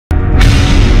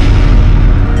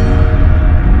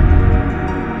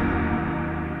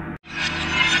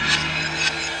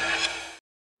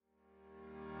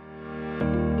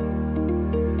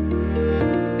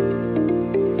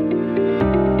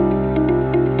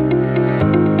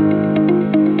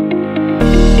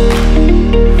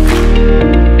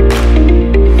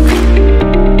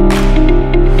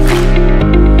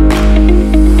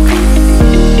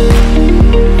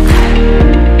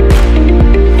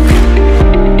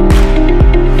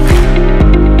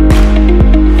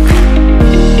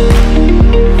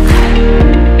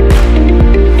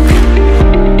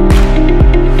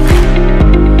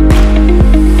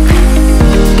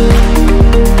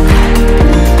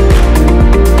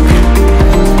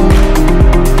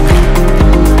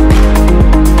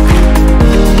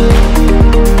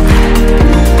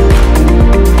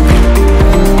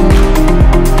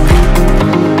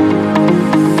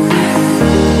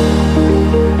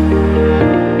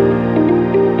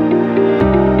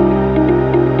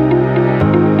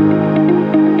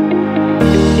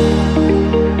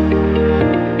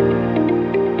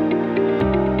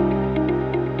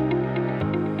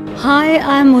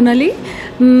I am Monali.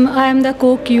 I am the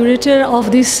co-curator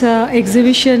of this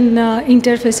exhibition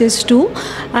Interfaces 2,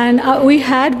 and we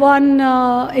had one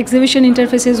exhibition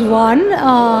Interfaces 1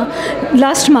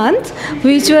 last month,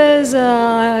 which was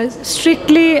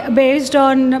strictly based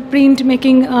on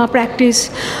printmaking practice,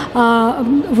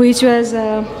 which was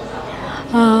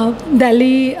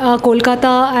Delhi,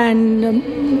 Kolkata,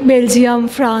 and Belgium,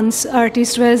 France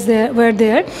artists were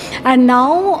there, and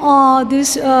now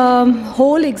this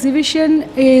whole exhibition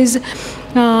is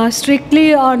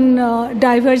strictly on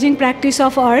diverging practice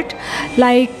of art,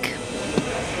 like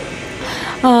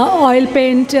oil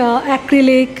paint,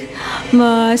 acrylic,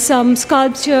 some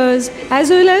sculptures, as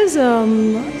well as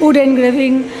wood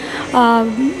engraving.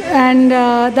 And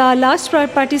the last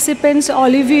participants,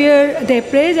 Olivier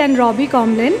Desprez and Robbie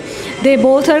Comlin, they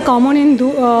both are common in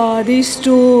these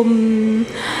two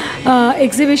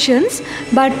exhibitions,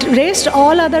 but rest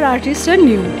all other artists are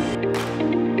new.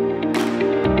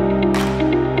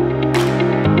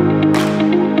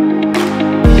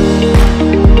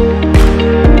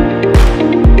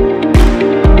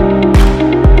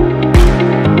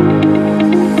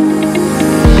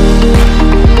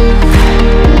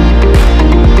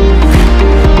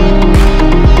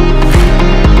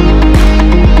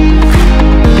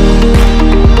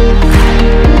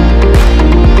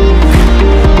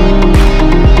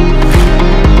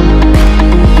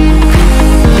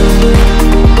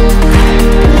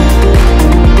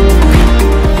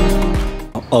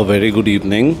 A very good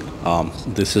evening.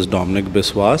 This is Dominic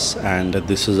Biswas, and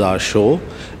this is our show,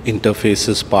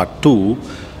 Interfaces Part 2.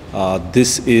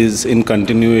 This is in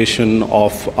continuation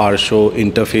of our show,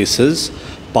 Interfaces.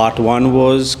 Part 1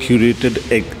 was curated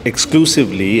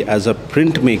exclusively as a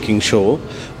printmaking show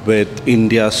with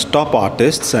India's top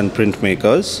artists and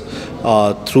printmakers,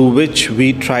 through which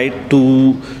we tried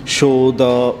to show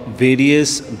the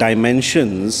various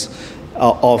dimensions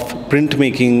of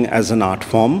printmaking as an art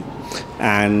form.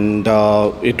 And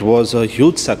it was a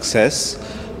huge success.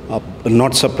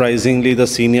 Not surprisingly, the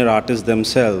senior artists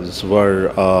themselves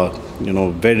were,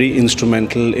 very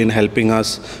instrumental in helping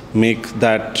us make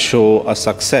that show a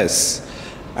success.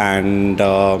 And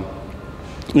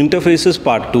Interfaces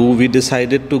Part 2, we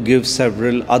decided to give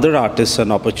several other artists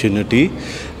an opportunity,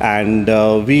 and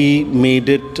we made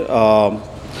it.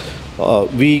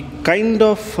 We kind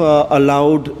of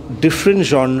allowed different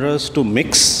genres to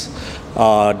mix.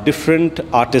 Different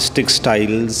artistic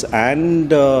styles,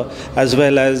 and as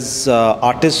well as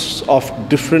artists of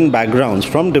different backgrounds,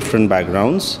 from different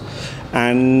backgrounds.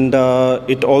 And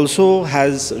it also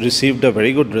has received a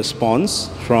very good response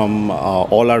from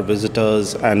all our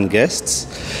visitors and guests.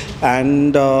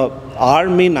 And our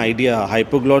main idea,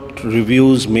 Hyperglot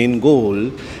Review's main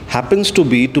goal, happens to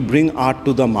be to bring art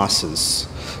to the masses.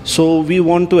 So we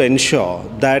want to ensure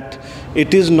that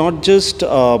it is not just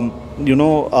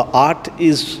art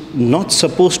is not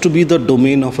supposed to be the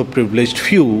domain of a privileged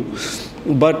few,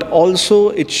 but also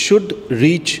it should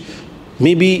reach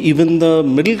maybe even the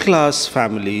middle class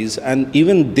families, and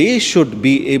even they should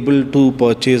be able to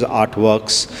purchase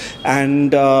artworks,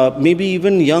 and maybe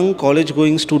even young college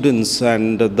going students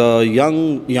and the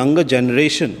younger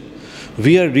generation.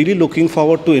 We are really looking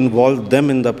forward to involve them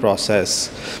in the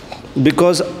process,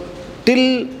 because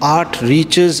till art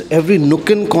reaches every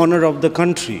nook and corner of the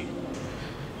country,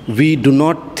 we do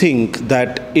not think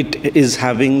that it is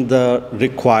having the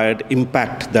required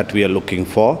impact that we are looking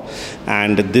for.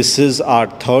 And this is our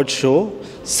third show,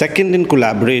 second in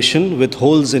collaboration with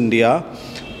Holes India,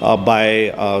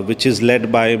 which is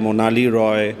led by Monali,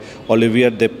 Roay, Olivier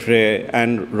Desprez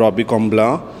and Robbie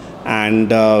Comlin. And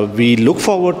we look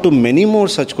forward to many more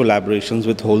such collaborations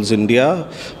with Holes India.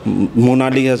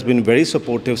 Monali has been very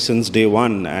supportive since day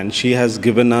one, and she has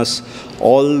given us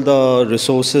all the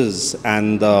resources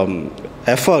and the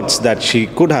efforts that she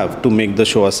could have to make the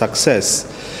show a success.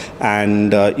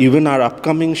 And even our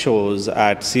upcoming shows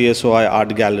at CSOI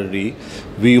Art Gallery,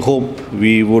 we hope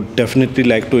we would definitely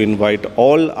like to invite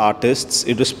all artists,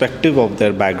 irrespective of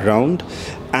their background,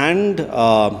 and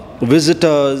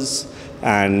visitors,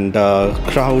 and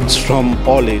crowds from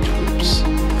all age groups.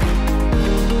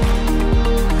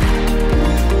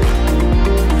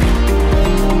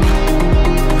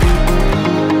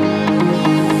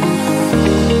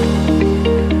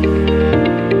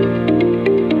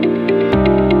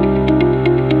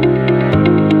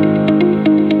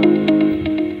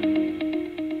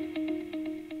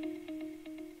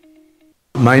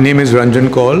 My name is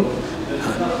Ranjan Kaul.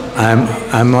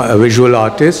 I'm a visual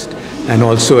artist and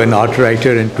also an art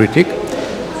writer and critic.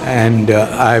 And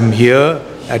I'm here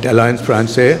at Alliance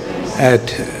Francaise at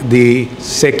the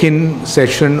second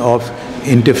session of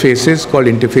Interfaces, called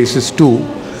Interfaces 2,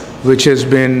 which has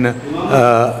been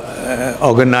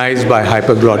organized by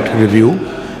Hyperglot Review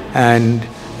and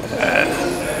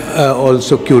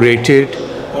also curated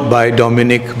by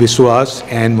Dominic, Biswas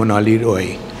and Monali,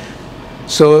 Roay.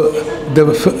 So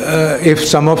if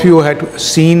some of you had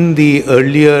seen the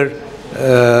earlier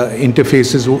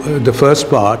interfaces, the first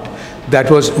part, that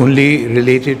was only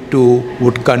related to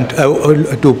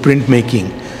to printmaking.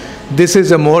 This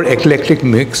is a more eclectic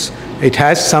mix. It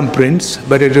has some prints,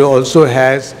 but it also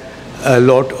has a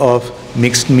lot of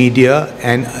mixed media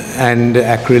and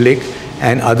acrylic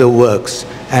and other works,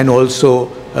 and also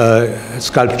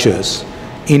sculptures.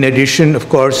 In addition, of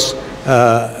course,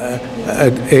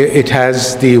 it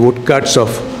has the woodcuts of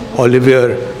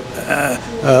Olivier,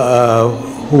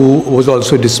 who was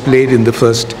also displayed in the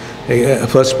first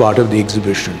part of the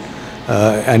exhibition.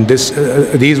 And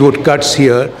these woodcuts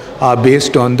here are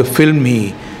based on the film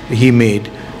he made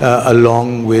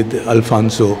along with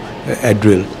Alfonso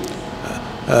Adril,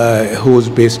 who is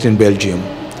based in Belgium.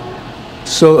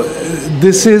 So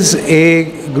this is a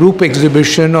group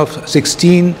exhibition of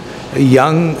 16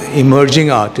 young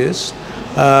emerging artists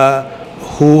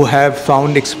who have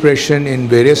found expression in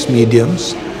various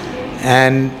mediums,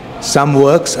 and some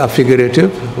works are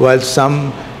figurative while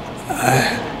some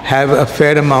have a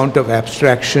fair amount of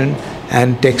abstraction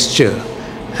and texture,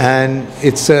 and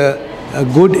it's a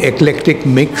good eclectic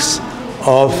mix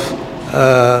of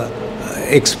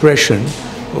expression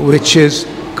which is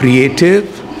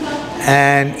creative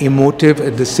and emotive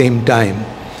at the same time.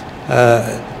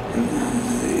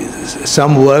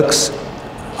 Some works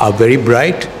are very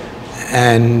bright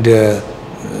and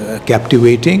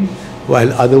captivating,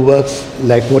 while other works,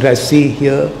 like what I see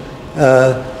here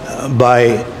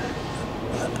by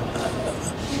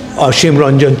Ashim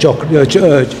Ranjan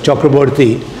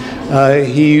Chakraborty,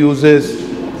 he uses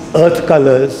earth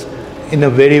colors in a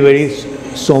very, very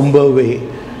somber way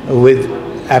with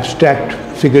abstract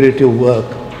figurative work,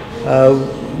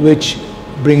 which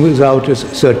brings out a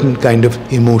certain kind of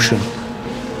emotion.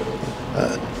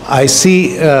 I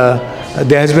see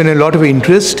there has been a lot of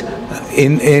interest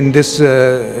in this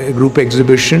group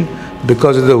exhibition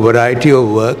because of the variety of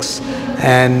works,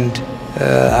 and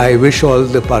I wish all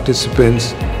the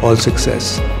participants all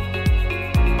success.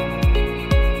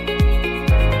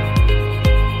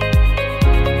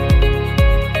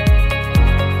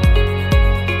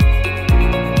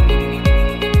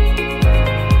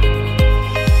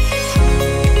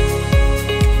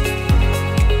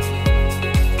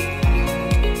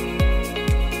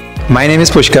 My name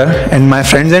is Pushkar, and my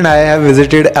friends and I have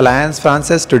visited Alliance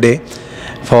Francaise today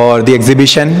for the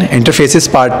exhibition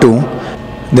Interfaces Part 2.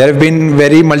 There have been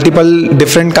very multiple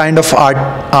different kind of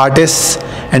artists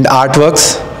and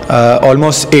artworks,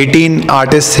 almost 18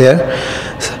 artists here,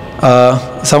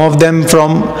 some of them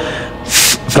from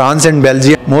France and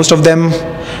Belgium. Most of them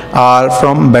are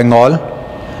from Bengal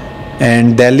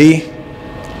and Delhi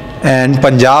and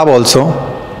Punjab also.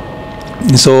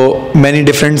 So many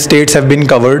different states have been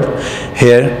covered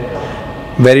here.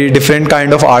 Very different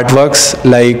kind of artworks,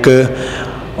 like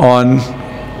on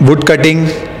wood cutting,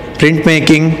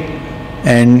 printmaking,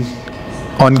 and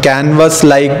on canvas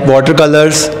like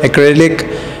watercolors, acrylic,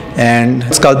 and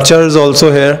sculptures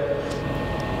also here.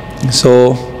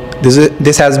 So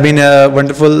this has been a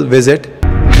wonderful visit.